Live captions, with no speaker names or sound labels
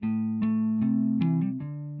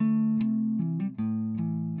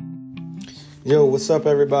Yo, what's up,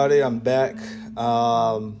 everybody? I'm back.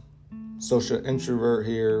 Social introvert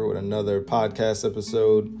here with another podcast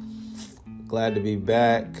episode. Glad to be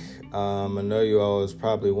back. I know you all was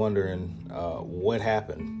probably wondering what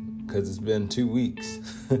happened because it's been 2 weeks.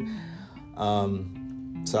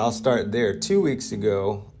 So I'll start there. 2 weeks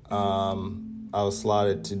ago, I was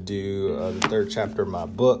slotted to do the third chapter of my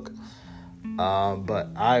book, but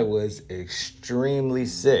I was extremely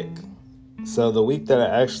sick. So the week that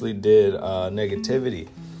I actually did negativity,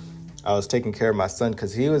 I was taking care of my son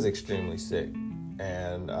because he was extremely sick.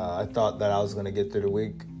 And I thought that I was going to get through the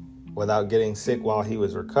week without getting sick while he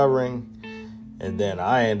was recovering. And then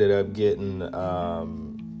I ended up getting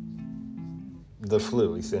the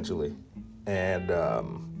flu, essentially. And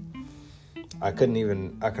I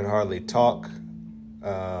could hardly talk.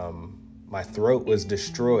 My throat was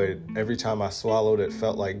destroyed. Every time I swallowed, it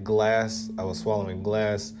felt like glass. I was swallowing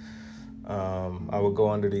glass. I would go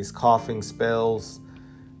under these coughing spells,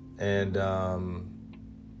 and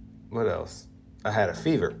what else? I had a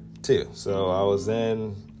fever too. So I was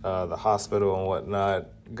in the hospital and whatnot,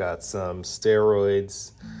 got some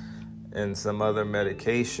steroids and some other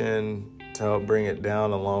medication to help bring it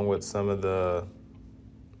down, along with some of the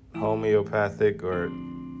homeopathic, or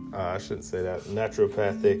I shouldn't say that,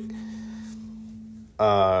 naturopathic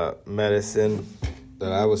medicine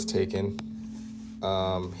that I was taking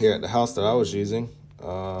here at the house that I was using.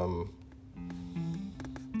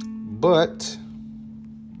 But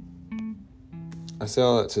I say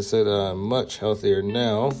all that to say that I'm much healthier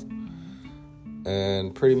now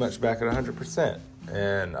and pretty much back at 100%.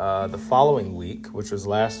 And the following week, which was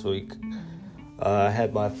last week, I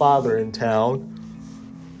had my father in town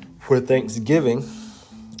for Thanksgiving.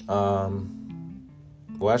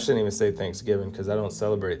 Well, I shouldn't even say Thanksgiving because I don't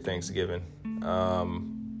celebrate Thanksgiving.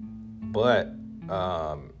 But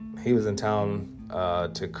he was in town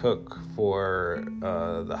to cook for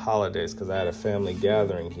the holidays because I had a family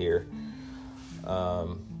gathering here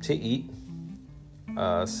to eat.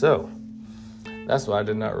 So that's why I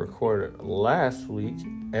did not record it last week.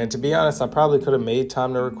 And to be honest, I probably could have made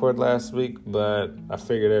time to record last week, but I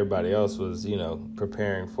figured everybody else was,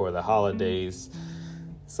 preparing for the holidays.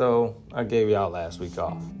 So I gave y'all last week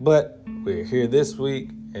off. But we're here this week,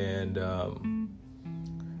 and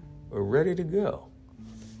we're ready to go.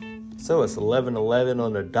 So it's 11:11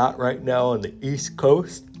 on the dot right now on the East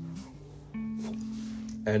Coast.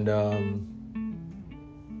 And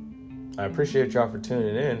I appreciate y'all for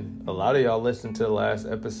tuning in. A lot of y'all listened to the last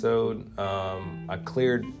episode. I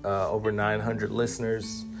cleared over 900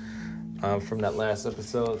 listeners from that last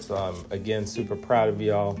episode. So I'm, again, super proud of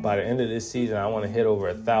y'all. By the end of this season, I want to hit over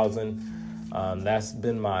 1,000. That's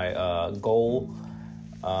been my goal.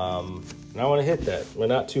 And I want to hit that. We're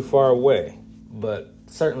not too far away. But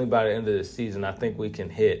certainly by the end of this season, I think we can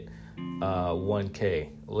hit 1K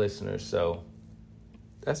listeners. So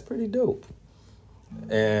that's pretty dope.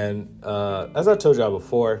 And as I told y'all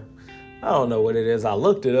before, I don't know what it is. I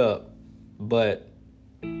looked it up, but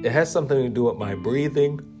it has something to do with my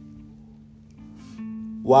breathing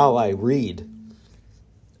while I read.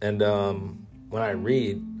 And when I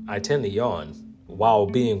read, I tend to yawn while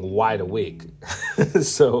being wide awake.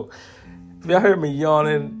 So if y'all hear me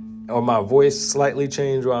yawning or my voice slightly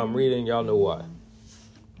change while I'm reading, y'all know why.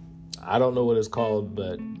 I don't know what it's called,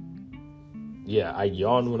 but yeah, I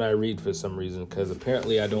yawn when I read for some reason because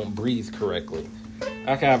apparently I don't breathe correctly.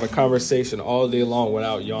 I can have a conversation all day long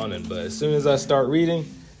without yawning, but as soon as I start reading,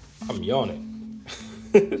 I'm yawning.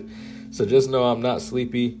 So just know I'm not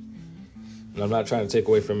sleepy, and I'm not trying to take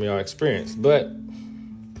away from your experience. But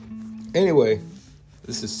anyway,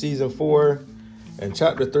 this is season 4, and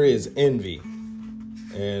chapter 3 is envy.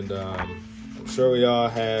 And I'm sure we all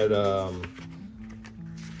had,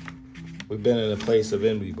 we've been in a place of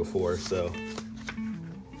envy before, so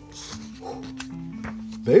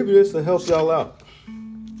maybe this will help y'all out.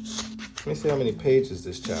 Let me see how many pages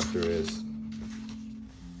this chapter is.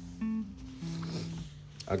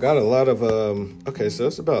 I got a lot of, okay, so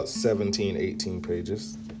it's about 17, 18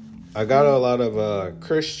 pages. I got a lot of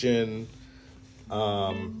Christian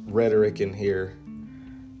rhetoric in here.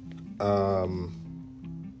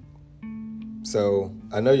 So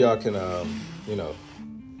I know y'all can,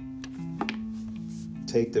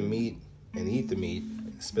 take the meat and eat the meat,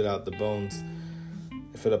 spit out the bones.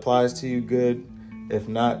 If it applies to you, good. If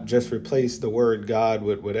not, just replace the word God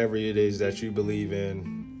with whatever it is that you believe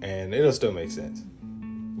in, and it'll still make sense.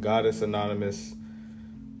 God is synonymous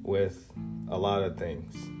with a lot of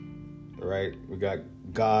things, right? We got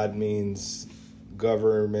God means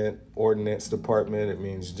government, ordnance department. It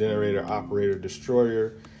means generator, operator,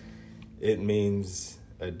 destroyer. It means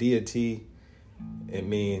a deity. It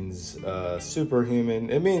means superhuman.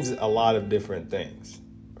 It means a lot of different things,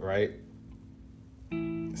 right?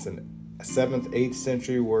 It's a 7th, 8th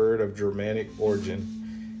century word of Germanic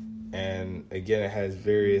origin. And again, it has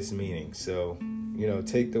various meanings. So,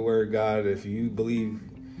 take the word God. If you believe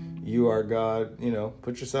you are God,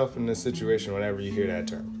 put yourself in this situation whenever you hear that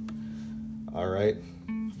term. All right.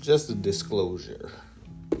 Just a disclosure.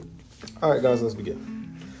 All right, guys, let's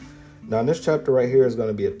begin. Now, this chapter right here is going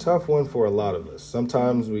to be a tough one for a lot of us.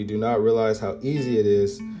 Sometimes we do not realize how easy it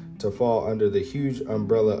is to fall under the huge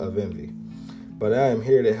umbrella of envy. But I am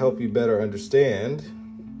here to help you better understand.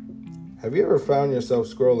 Have you ever found yourself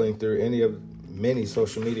scrolling through any of many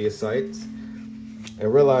social media sites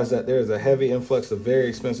and realize that there is a heavy influx of very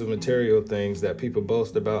expensive material things that people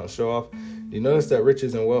boast about and show off? You notice that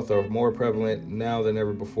riches and wealth are more prevalent now than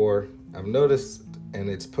ever before. I've noticed, and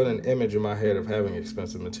it's put an image in my head of having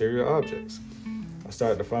expensive material objects. I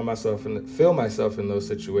started to feel myself in those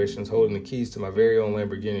situations, holding the keys to my very own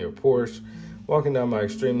Lamborghini or Porsche, walking down my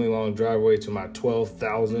extremely long driveway to my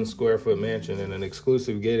 12,000 square foot mansion in an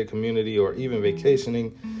exclusive gated community, or even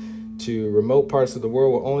vacationing to remote parts of the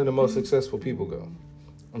world where only the most successful people go.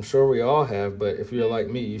 I'm sure we all have, but if you're like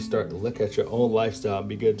me, you start to look at your own lifestyle and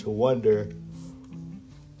begin to wonder,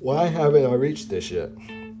 why haven't I reached this yet?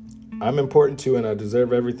 I'm important too, and I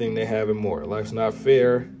deserve everything they have and more. Life's not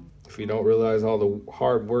fair. If you don't realize all the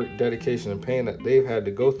hard work, dedication, and pain that they've had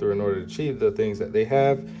to go through in order to achieve the things that they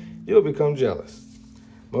have, you'll become jealous.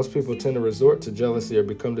 Most people tend to resort to jealousy or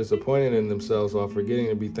become disappointed in themselves while forgetting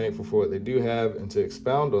to be thankful for what they do have and to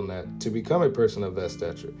expound on that to become a person of that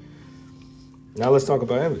stature. Now let's talk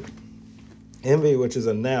about envy. Envy, which is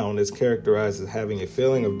a noun, is characterized as having a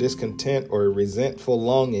feeling of discontent or a resentful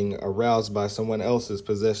longing aroused by someone else's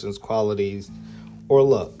possessions, qualities, or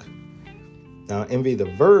luck. Now, envy, the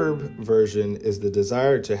verb version, is the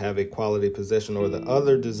desire to have a quality, possession, or the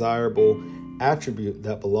other desirable attribute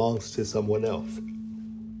that belongs to someone else.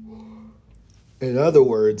 In other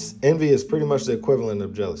words, envy is pretty much the equivalent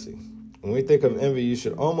of jealousy. When we think of envy, you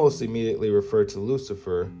should almost immediately refer to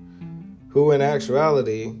Lucifer, who in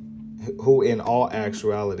all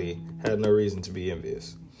actuality had no reason to be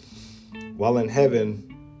envious. While in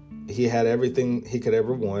heaven, he had everything he could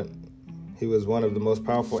ever want. He was one of the most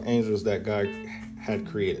powerful angels that God had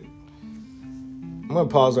created. I'm going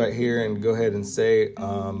to pause right here and go ahead and say,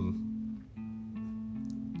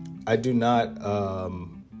 I do not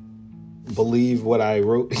believe what I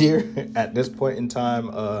wrote here at this point in time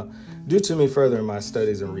due to me furthering my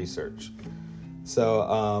studies and research.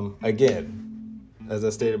 So, again, as I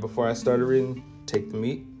stated before I started reading, take the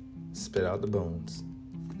meat, spit out the bones.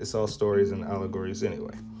 It's all stories and allegories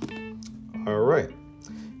anyway. All right.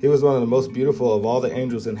 He was one of the most beautiful of all the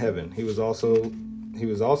angels in heaven. He was also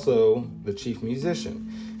the chief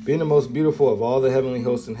musician. Being the most beautiful of all the heavenly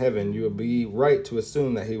hosts in heaven, you would be right to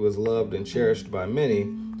assume that he was loved and cherished by many,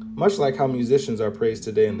 much like how musicians are praised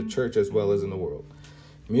today in the church as well as in the world.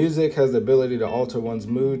 Music has the ability to alter one's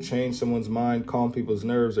mood, change someone's mind, calm people's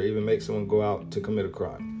nerves, or even make someone go out to commit a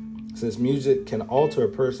crime. Since music can alter a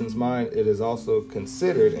person's mind, it is also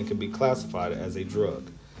considered and can be classified as a drug.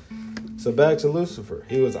 So back to Lucifer.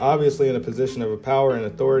 He was obviously in a position of power and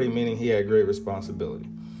authority, meaning he had great responsibility.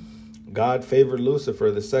 God favored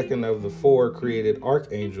Lucifer, the second of the four created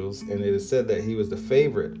archangels, and it is said that he was the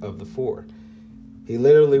favorite of the four. He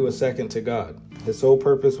literally was second to God. His sole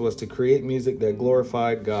purpose was to create music that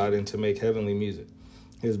glorified God and to make heavenly music.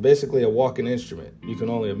 He was basically a walking instrument. You can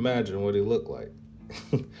only imagine what he looked like.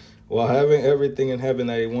 While having everything in heaven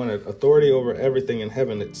that he wanted, authority over everything in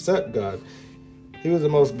heaven except God, he was the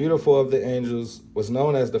most beautiful of the angels, was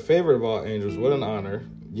known as the favorite of all angels. What an honor.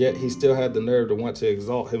 Yet he still had the nerve to want to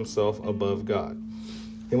exalt himself above God.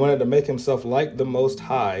 He wanted to make himself like the Most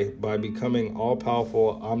High by becoming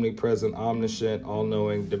all-powerful, omnipresent, omniscient,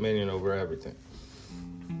 all-knowing, dominion over everything.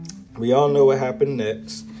 We all know what happened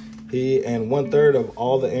next. He and 1/3 of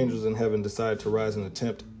all the angels in heaven decided to rise and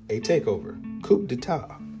attempt a takeover, coup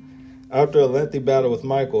d'etat. After a lengthy battle with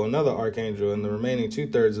Michael, another archangel, and the remaining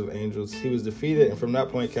 2/3 of angels, he was defeated and from that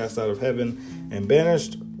point cast out of heaven and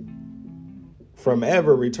banished from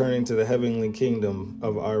ever returning to the heavenly kingdom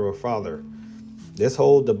of our Father. This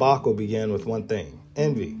whole debacle began with one thing: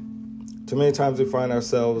 envy. Too many times we find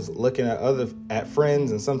ourselves looking at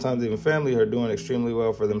friends and sometimes even family who are doing extremely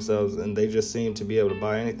well for themselves, and they just seem to be able to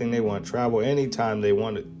buy anything they want, travel anytime they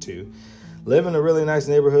wanted to, live in a really nice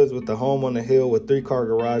neighborhoods with a home on the hill with 3-car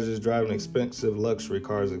garages, driving expensive luxury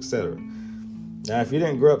cars, etc. Now, if you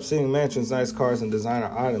didn't grow up seeing mansions, nice cars, and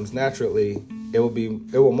designer items, naturally, it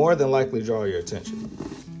will more than likely draw your attention.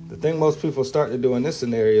 The thing most people start to do in this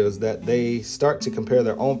scenario is that they start to compare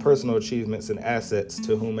their own personal achievements and assets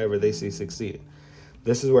to whomever they see succeeding.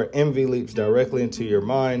 This is where envy leaps directly into your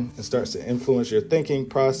mind and starts to influence your thinking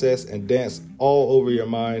process and dance all over your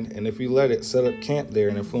mind. And if you let it, set up camp there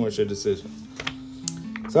and influence your decisions.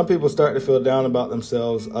 Some people start to feel down about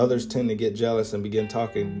themselves. Others tend to get jealous and begin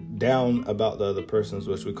talking down about the other persons,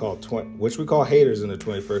 which we call haters in the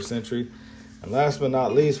 21st century. And last but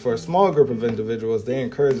not least, for a small group of individuals, they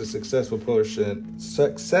encourage a successful person,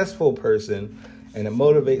 and it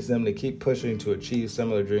motivates them to keep pushing to achieve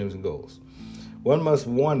similar dreams and goals. One must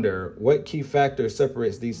wonder what key factor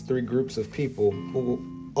separates these three groups of people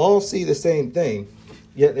who all see the same thing,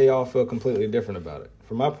 yet they all feel completely different about it.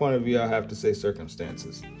 From my point of view, I have to say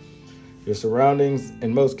circumstances. Your surroundings,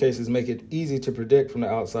 in most cases, make it easy to predict from the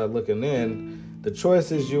outside looking in the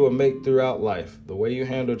choices you will make throughout life, the way you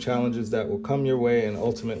handle challenges that will come your way, and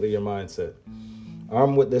ultimately your mindset.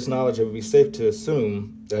 Armed with this knowledge, it would be safe to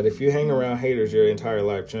assume that if you hang around haters your entire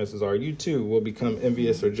life, chances are you too will become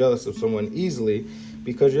envious or jealous of someone easily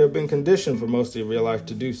because you have been conditioned for most of your life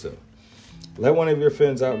to do so. Let one of your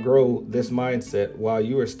friends outgrow this mindset while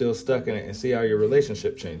you are still stuck in it and see how your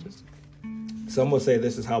relationship changes. Some will say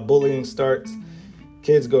this is how bullying starts.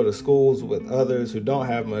 Kids go to schools with others who don't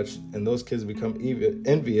have much, and those kids become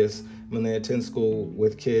envious when they attend school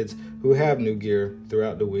with kids who have new gear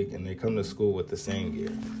throughout the week, and they come to school with the same gear.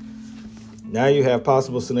 Now you have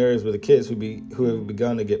possible scenarios with the kids who have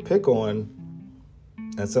begun to get picked on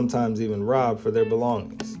and sometimes even robbed for their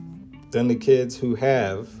belongings. Then the kids who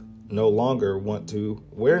have no longer want to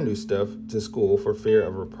wear new stuff to school for fear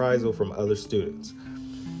of reprisal from other students.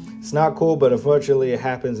 It's not cool, but unfortunately it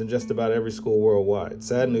happens in just about every school worldwide.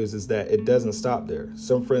 Sad news is that it doesn't stop there.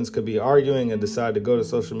 Some friends could be arguing and decide to go to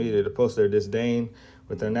social media to post their disdain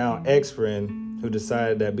with their now ex-friend who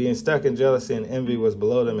decided that being stuck in jealousy and envy was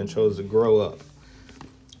below them and chose to grow up.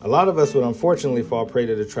 A lot of us would unfortunately fall prey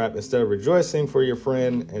to the trap instead of rejoicing for your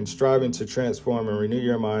friend and striving to transform and renew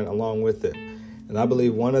your mind along with it. And I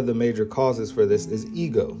believe one of the major causes for this is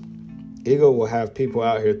ego. Ego will have people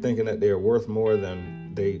out here thinking that they are worth more than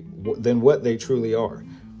what they truly are.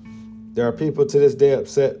 There are people to this day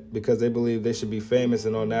upset because they believe they should be famous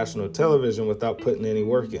and on national television without putting any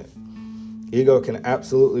work in. Ego can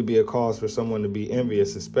absolutely be a cause for someone to be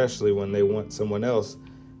envious, especially when they want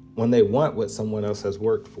what someone else has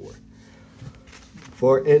worked for.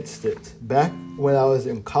 For instance, back when I was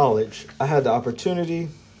in college, I had the opportunity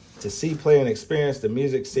to see, play, and experience the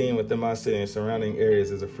music scene within my city and surrounding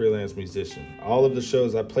areas as a freelance musician. All of the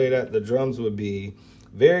shows I played at, the drums would be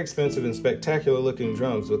very expensive and spectacular looking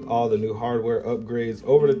drums with all the new hardware upgrades,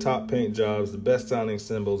 over-the-top paint jobs, the best sounding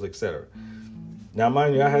cymbals, etc. Now,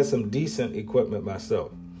 mind you, I had some decent equipment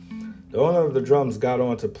myself. The owner of the drums got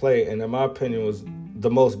on to play, and in my opinion was the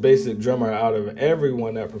most basic drummer out of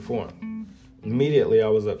everyone that performed. Immediately, I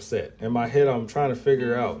was upset. In my head, I'm trying to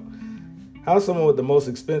figure out how someone with the most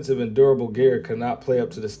expensive and durable gear could not play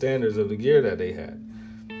up to the standards of the gear that they had.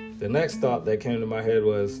 The next thought that came to my head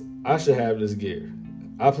was, I should have this gear.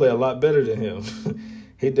 I play a lot better than him.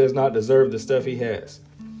 He does not deserve the stuff he has.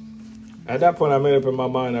 At that point, I made up in my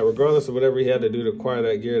mind that regardless of whatever he had to do to acquire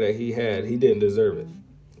that gear that he had, he didn't deserve it.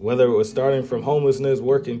 Whether it was starting from homelessness,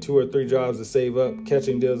 working 2 or 3 jobs to save up,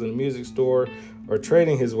 catching deals in a music store, or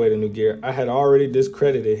trading his way to new gear, I had already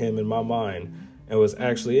discredited him in my mind and was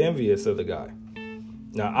actually envious of the guy.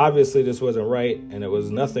 Now, obviously, this wasn't right, and it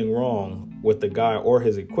was nothing wrong with the guy or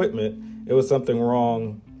his equipment. It was something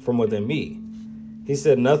wrong from within me. He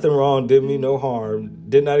said nothing wrong, did me no harm,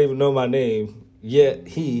 did not even know my name, yet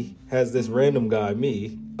he has this random guy,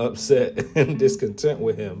 me, upset and discontent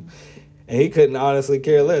with him. And he couldn't honestly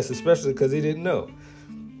care less, especially because he didn't know.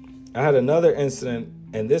 I had another incident,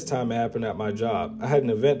 and this time it happened at my job. I had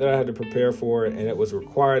an event that I had to prepare for, and it was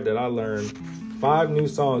required that I learn 5 new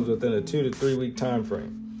songs within a 2 to 3 week time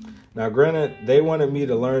frame. Now, granted, they wanted me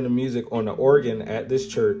to learn the music on the organ at this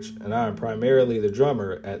church, and I am primarily the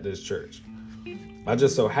drummer at this church. I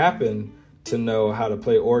just so happened to know how to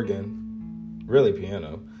play organ, really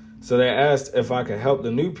piano, so they asked if I could help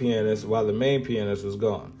the new pianist while the main pianist was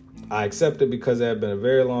gone. I accepted because it had been a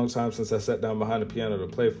very long time since I sat down behind the piano to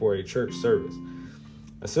play for a church service.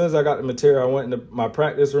 As soon as I got the material, I went into my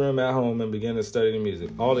practice room at home and began to study the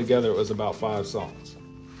music. Altogether, it was about 5 songs.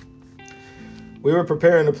 We were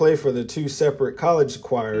preparing to play for the 2 separate college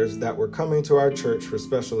choirs that were coming to our church for a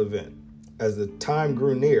special event. As the time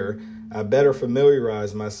grew near, I better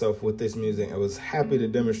familiarized myself with this music and was happy to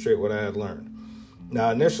demonstrate what I had learned. Now,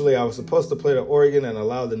 initially, I was supposed to play the organ and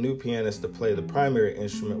allow the new pianist to play the primary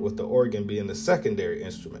instrument, with the organ being the secondary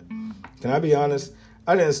instrument. Can I be honest?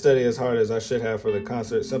 I didn't study as hard as I should have for the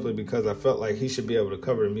concert simply because I felt like he should be able to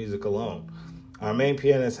cover the music alone. Our main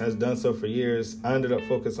pianist has done so for years. I ended up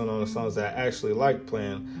focusing on the songs that I actually liked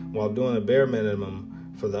playing while doing the bare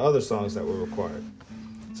minimum for the other songs that were required.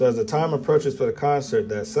 So as the time approaches for the concert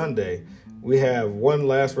that Sunday, we have one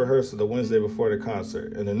last rehearsal the Wednesday before the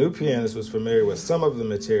concert, and the new pianist was familiar with some of the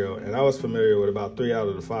material, and I was familiar with about 3 out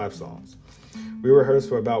of the 5 songs. We rehearsed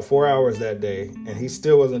for about 4 hours that day, and he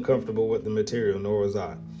still wasn't comfortable with the material, nor was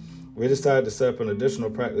I. We decided to set up an additional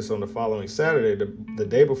practice on the following Saturday, the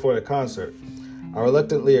day before the concert. I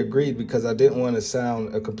reluctantly agreed because I didn't want to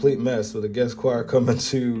sound a complete mess with a guest choir coming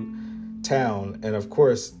to town, and of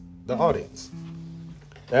course, the audience.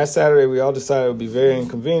 That Saturday, we all decided it would be very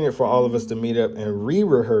inconvenient for all of us to meet up and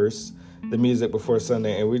re-rehearse the music before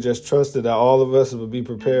Sunday, and we just trusted that all of us would be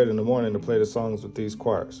prepared in the morning to play the songs with these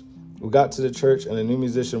choirs. We got to the church, and the new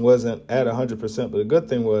musician wasn't at 100%, but the good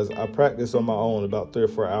thing was I practiced on my own about 3 or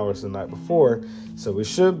 4 hours the night before, so we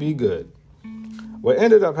should be good. What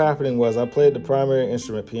ended up happening was I played the primary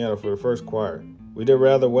instrument piano for the first choir. We did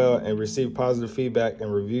rather well and received positive feedback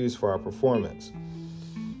and reviews for our performance.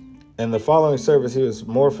 In the following service, he was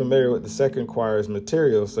more familiar with the second choir's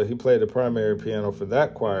material, so he played the primary piano for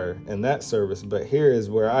that choir in that service, but here is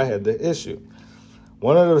where I had the issue.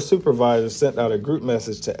 One of the supervisors sent out a group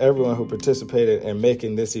message to everyone who participated in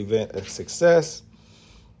making this event a success,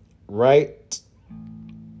 right?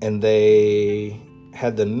 And they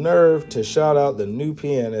had the nerve to shout out the new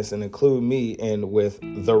pianist and include me in with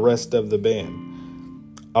the rest of the band.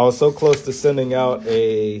 I was so close to sending out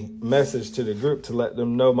a message to the group to let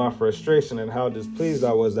them know my frustration and how displeased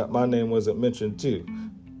I was that my name wasn't mentioned too.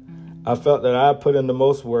 I felt that I had put in the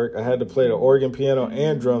most work. I had to play the organ, piano,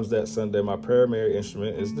 and drums that Sunday. My primary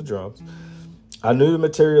instrument is the drums. I knew the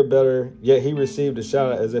material better, yet he received a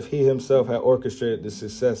shout out as if he himself had orchestrated the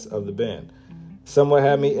success of the band. Somewhat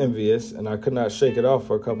had me envious, and I could not shake it off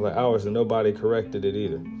for a couple of hours, and nobody corrected it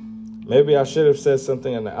either. Maybe I should have said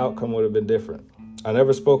something and the outcome would have been different. I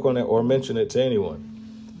never spoke on it or mentioned it to anyone.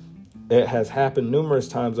 It has happened numerous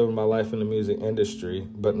times over my life in the music industry,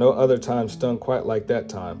 but no other time stung quite like that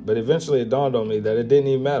time. But eventually it dawned on me that it didn't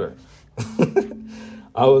even matter.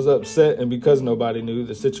 I was upset, and because nobody knew,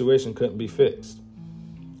 the situation couldn't be fixed.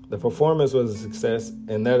 The performance was a success,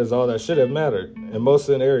 and that is all that should have mattered. In most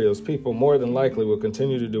scenarios, people more than likely will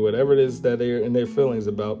continue to do whatever it is that they're in their feelings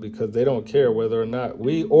about because they don't care whether or not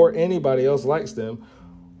we or anybody else likes them,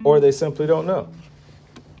 or they simply don't know.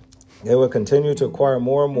 They will continue to acquire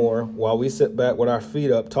more and more while we sit back with our feet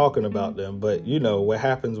up talking about them. But you know what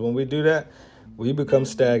happens when we do that? We become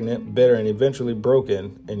stagnant, bitter, and eventually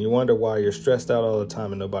broken, and you wonder why you're stressed out all the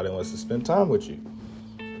time and nobody wants to spend time with you.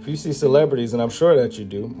 If you see celebrities, and I'm sure that you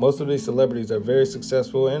do, most of these celebrities are very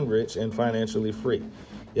successful and rich and financially free.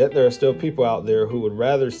 Yet there are still people out there who would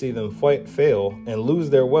rather see them fail and lose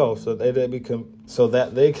their wealth so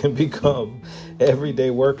that they can become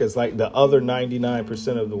everyday workers like the other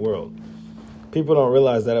 99% of the world. People don't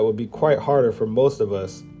realize that it would be quite harder for most of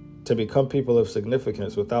us to become people of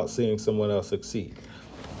significance without seeing someone else succeed.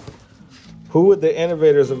 Who would the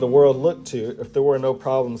innovators of the world look to if there were no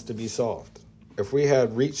problems to be solved? If we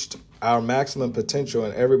had reached our maximum potential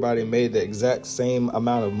and everybody made the exact same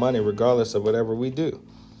amount of money regardless of whatever we do?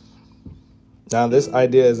 Now, this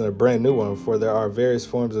idea isn't a brand new one, for there are various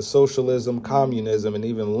forms of socialism, communism, and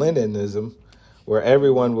even Leninism, where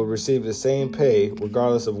everyone will receive the same pay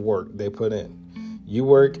regardless of work they put in. You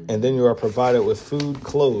work, and then you are provided with food,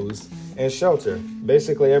 clothes, and shelter,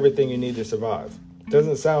 basically everything you need to survive.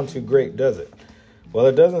 Doesn't sound too great, does it? Well,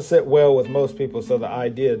 it doesn't sit well with most people, so the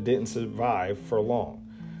idea didn't survive for long.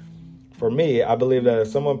 For me, I believe that if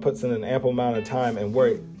someone puts in an ample amount of time and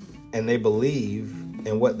work, and they believe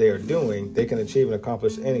in what they are doing, they can achieve and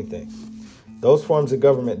accomplish anything. Those forms of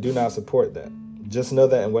government do not support that. Just know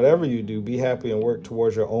that in whatever you do, be happy and work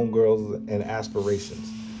towards your own goals and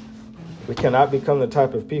aspirations. We cannot become the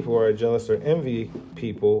type of people who are jealous or envy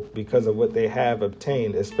people because of what they have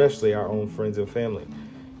obtained, especially our own friends and family.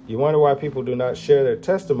 You wonder why people do not share their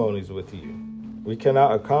testimonies with you. We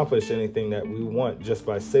cannot accomplish anything that we want just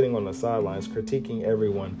by sitting on the sidelines critiquing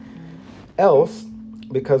everyone else,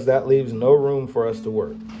 because that leaves no room for us to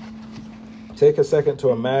work. Take a second to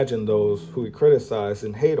imagine those who we criticize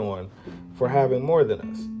and hate on for having more than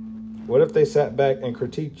us. What if they sat back and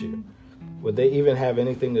critiqued you? Would they even have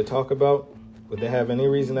anything to talk about? Would they have any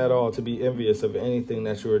reason at all to be envious of anything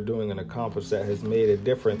that you are doing and accomplish that has made a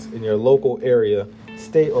difference in your local area,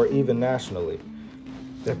 state, or even nationally?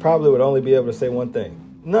 They probably would only be able to say one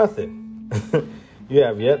thing: nothing. You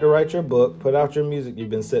have yet to write your book, put out your music you've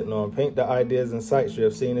been sitting on, paint the ideas and sights you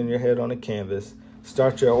have seen in your head on a canvas,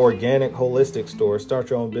 Start your organic, holistic store. Start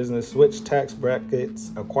your own business. Switch tax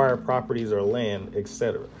brackets. Acquire properties or land,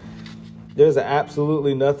 etc. There's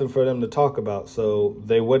absolutely nothing for them to talk about, so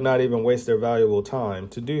they would not even waste their valuable time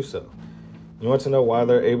to do so. You want to know why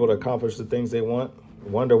they're able to accomplish the things they want?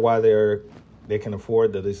 Wonder why they can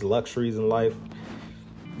afford these luxuries in life?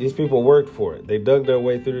 These people worked for it. They dug their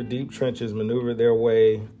way through the deep trenches, maneuvered their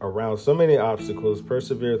way around so many obstacles,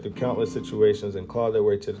 persevered through countless situations, and clawed their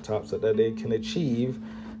way to the top so that they can achieve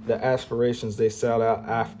the aspirations they set out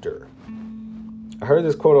after. I heard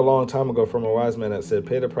this quote a long time ago from a wise man that said,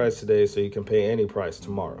 pay the price today so you can pay any price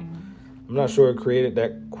tomorrow. I'm not sure who created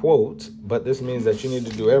that quote, but this means that you need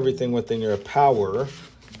to do everything within your power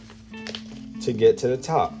to get to the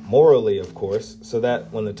top. Morally, of course, so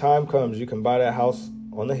that when the time comes, you can buy that house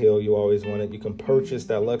on the hill you always wanted. You can purchase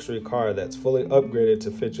that luxury car that's fully upgraded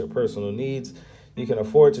to fit your personal needs. You can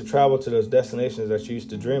afford to travel to those destinations that you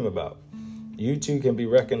used to dream about. You too can be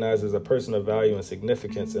recognized as a person of value and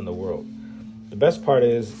significance in the world. The best part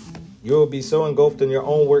is you will be so engulfed in your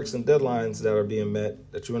own works and deadlines that are being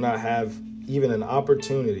met that you will not have even an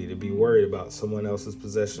opportunity to be worried about someone else's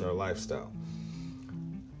possession or lifestyle.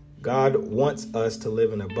 God wants us to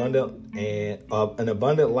live an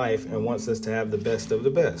abundant life and wants us to have the best of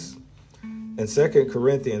the best. In 2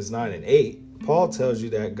 Corinthians 9 and 8, Paul tells you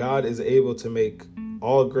that God is able to make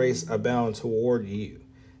all grace abound toward you,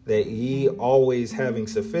 that ye always having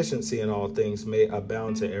sufficiency in all things may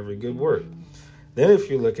abound to every good work. Then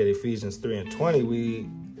if you look at Ephesians 3 and 20, we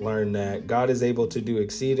learn that God is able to do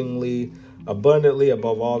exceedingly abundantly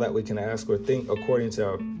above all that we can ask or think according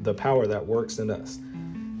to the power that works in us.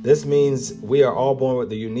 This means we are all born with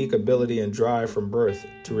the unique ability and drive from birth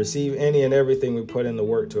to receive any and everything we put in the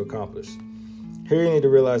work to accomplish. Here you need to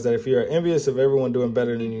realize that if you are envious of everyone doing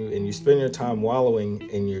better than you and you spend your time wallowing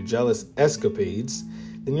in your jealous escapades,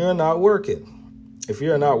 then you're not working. If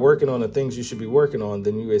you are not working on the things you should be working on,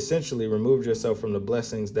 then you essentially removed yourself from the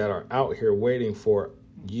blessings that are out here waiting for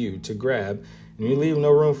you to grab, and you leave no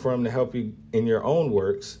room for them to help you in your own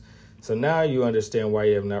works. So now you understand why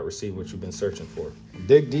you have not received what you've been searching for.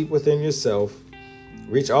 Dig deep within yourself,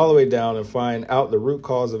 reach all the way down and find out the root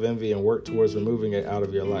cause of envy and work towards removing it out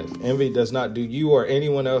of your life. Envy does not do you or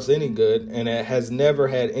anyone else any good, and it has never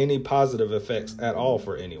had any positive effects at all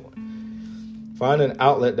for anyone. Find an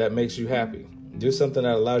outlet that makes you happy. Do something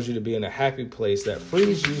that allows you to be in a happy place that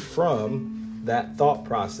frees you from that thought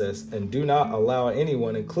process, and do not allow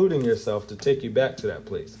anyone, including yourself, to take you back to that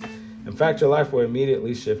place. In fact, your life will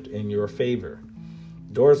immediately shift in your favor.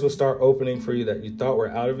 Doors will start opening for you that you thought were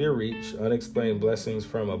out of your reach. Unexplained blessings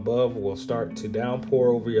from above will start to downpour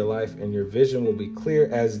over your life, and your vision will be clear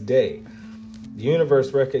as day. The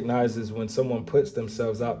universe recognizes when someone puts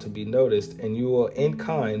themselves out to be noticed, and you will in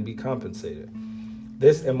kind be compensated.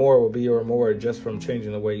 This and more will be your reward just from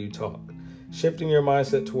changing the way you talk, shifting your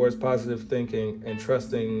mindset towards positive thinking, and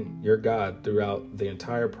trusting your God throughout the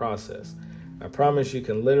entire process. I promise you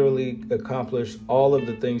can literally accomplish all of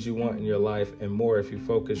the things you want in your life and more if you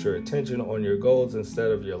focus your attention on your goals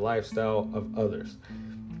instead of your lifestyle of others.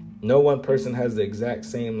 No one person has the exact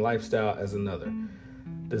same lifestyle as another.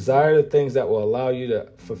 Desire the things that will allow you to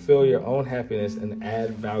fulfill your own happiness and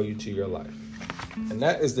add value to your life. And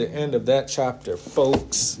that is the end of that chapter,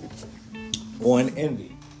 folks, on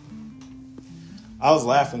envy. I was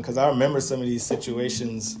laughing because I remember some of these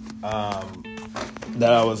situations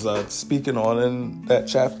that I was speaking on in that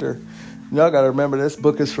chapter. Y'all got to remember this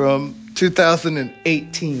book is from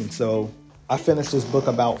 2018. So I finished this book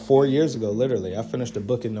about 4 years ago, literally. I finished the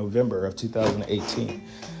book in November of 2018.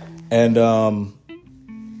 And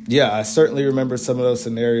I certainly remember some of those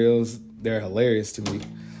scenarios. They're hilarious to me.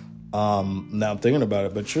 Now I'm thinking about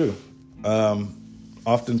it, but true.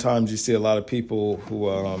 Oftentimes you see a lot of people who,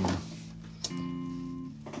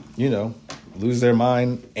 lose their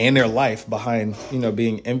mind and their life behind,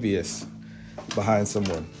 being envious behind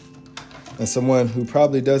someone. And someone who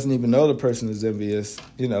probably doesn't even know the person is envious,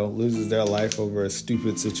 loses their life over a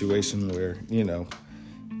stupid situation where,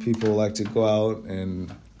 people like to go out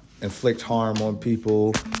and inflict harm on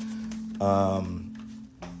people.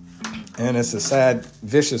 And it's a sad,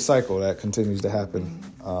 vicious cycle that continues to happen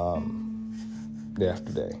day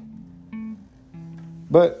after day.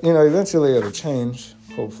 But, eventually it'll change,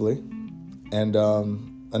 hopefully. And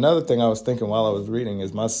another thing I was thinking while I was reading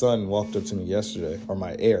is my son walked up to me yesterday, or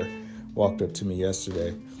my heir walked up to me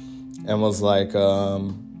yesterday and was like,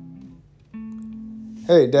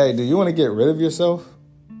 hey, Dad, do you want to get rid of yourself?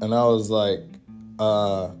 And I was like,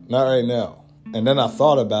 not right now. And then I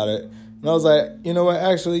thought about it, and I was like, you know what?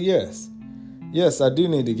 Actually, yes. Yes, I do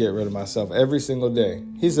need to get rid of myself every single day.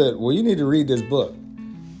 He said, well, you need to read this book.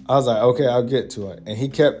 I was like, okay, I'll get to it. And he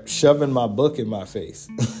kept shoving my book in my face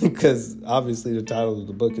because obviously the title of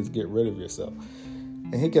the book is Get Rid of Yourself.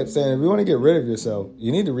 And he kept saying, if you want to get rid of yourself,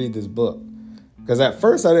 you need to read this book. Because at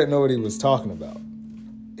first I didn't know what he was talking about.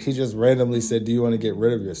 He just randomly said, do you want to get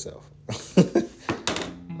rid of yourself?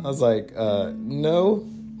 I was like, no.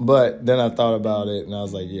 But then I thought about it and I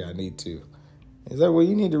was like, yeah, I need to. He's like, well,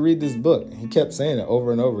 you need to read this book. And he kept saying it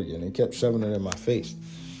over and over again. He kept shoving it in my face.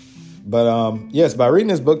 But yes, by reading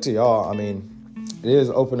this book to y'all, I mean, it is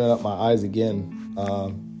opening up my eyes again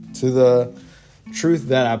to the truth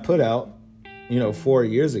that I put out, 4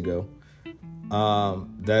 years ago,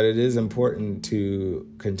 that it is important to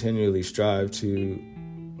continually strive to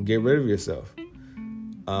get rid of yourself.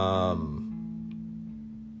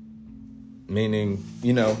 Meaning,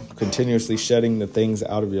 continuously shedding the things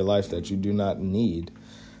out of your life that you do not need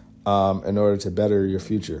in order to better your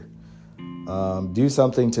future. Do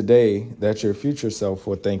something today that your future self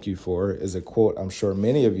will thank you for is a quote I'm sure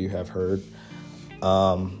many of you have heard,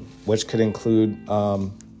 which could include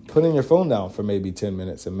putting your phone down for maybe 10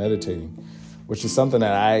 minutes and meditating, which is something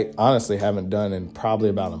that I honestly haven't done in probably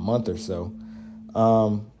about a month or so.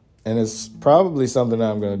 And it's probably something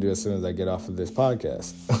that I'm going to do as soon as I get off of this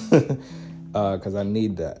podcast because I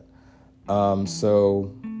need that.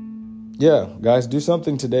 So, yeah, guys, do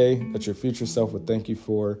something today that your future self would thank you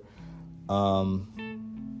for.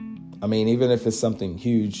 Even if it's something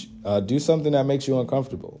huge, do something that makes you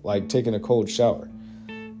uncomfortable, like taking a cold shower.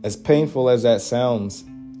 As painful as that sounds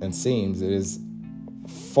and seems, it is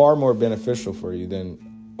far more beneficial for you than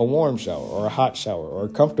a warm shower or a hot shower or a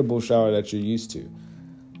comfortable shower that you're used to.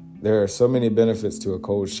 There are so many benefits to a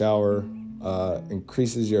cold shower.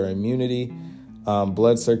 Increases your immunity,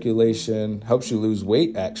 blood circulation, helps you lose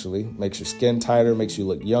weight, actually, makes your skin tighter, makes you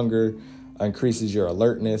look younger, increases your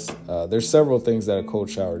alertness. There's several things that a cold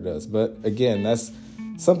shower does. But again, that's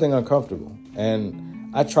something uncomfortable. And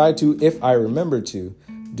I try to, if I remember to,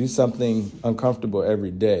 do something uncomfortable every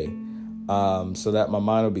day so that my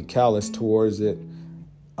mind will be callous towards it.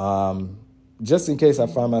 Just in case I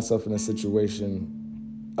find myself in a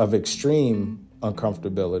situation of extreme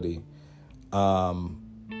uncomfortability,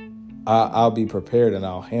 I'll be prepared and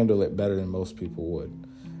I'll handle it better than most people would.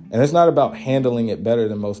 And it's not about handling it better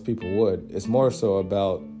than most people would. It's more so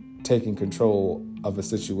about taking control of a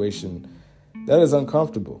situation that is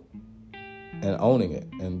uncomfortable and owning it.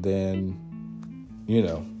 And then,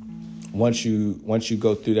 once you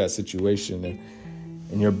go through that situation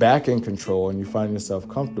and you're back in control and you find yourself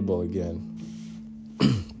comfortable again,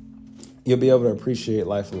 you'll be able to appreciate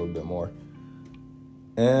life a little bit more.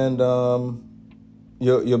 And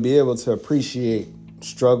you'll be able to appreciate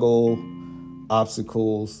struggle,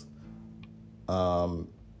 obstacles,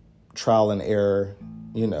 trial and error.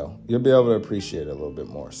 You'll be able to appreciate it a little bit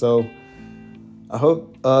more. So I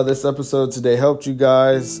hope this episode today helped you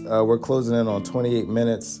guys. We're closing in on 28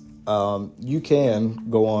 minutes. You can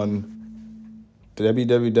go on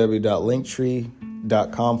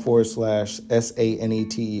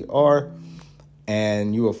www.linktree.com/SANETER,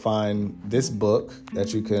 and you will find this book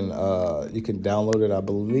that you can download it. I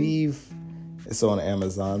believe it's on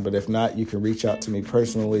Amazon, but if not, you can reach out to me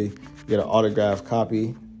personally, get an autographed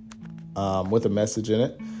copy with a message in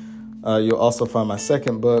it. You'll also find my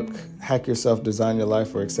second book, Hack Yourself, Design Your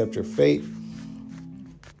Life, or Accept Your Fate,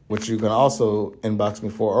 which you can also inbox me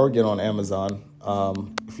for or get on Amazon.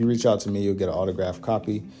 If you reach out to me, you'll get an autographed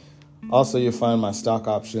copy. Also, you'll find my stock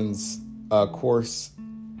options course,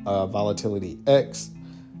 Volatility X,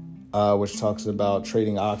 which talks about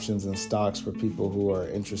trading options and stocks for people who are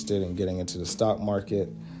interested in getting into the stock market.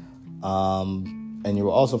 And you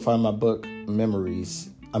will also find my book,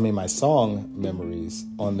 my song Memories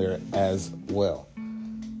on there as well.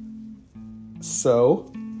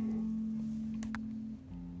 So,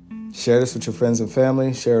 share this with your friends and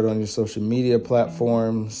family. Share it on your social media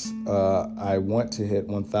platforms. I want to hit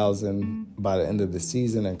 1,000 by the end of the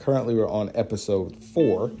season. And currently we're on episode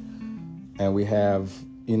 4. And we have,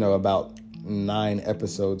 about 9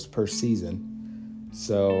 episodes per season.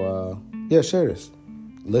 So, share this.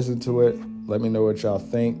 Listen to it. Let me know what y'all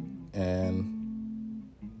think. And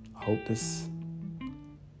I hope this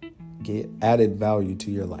get added value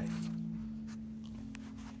to your life.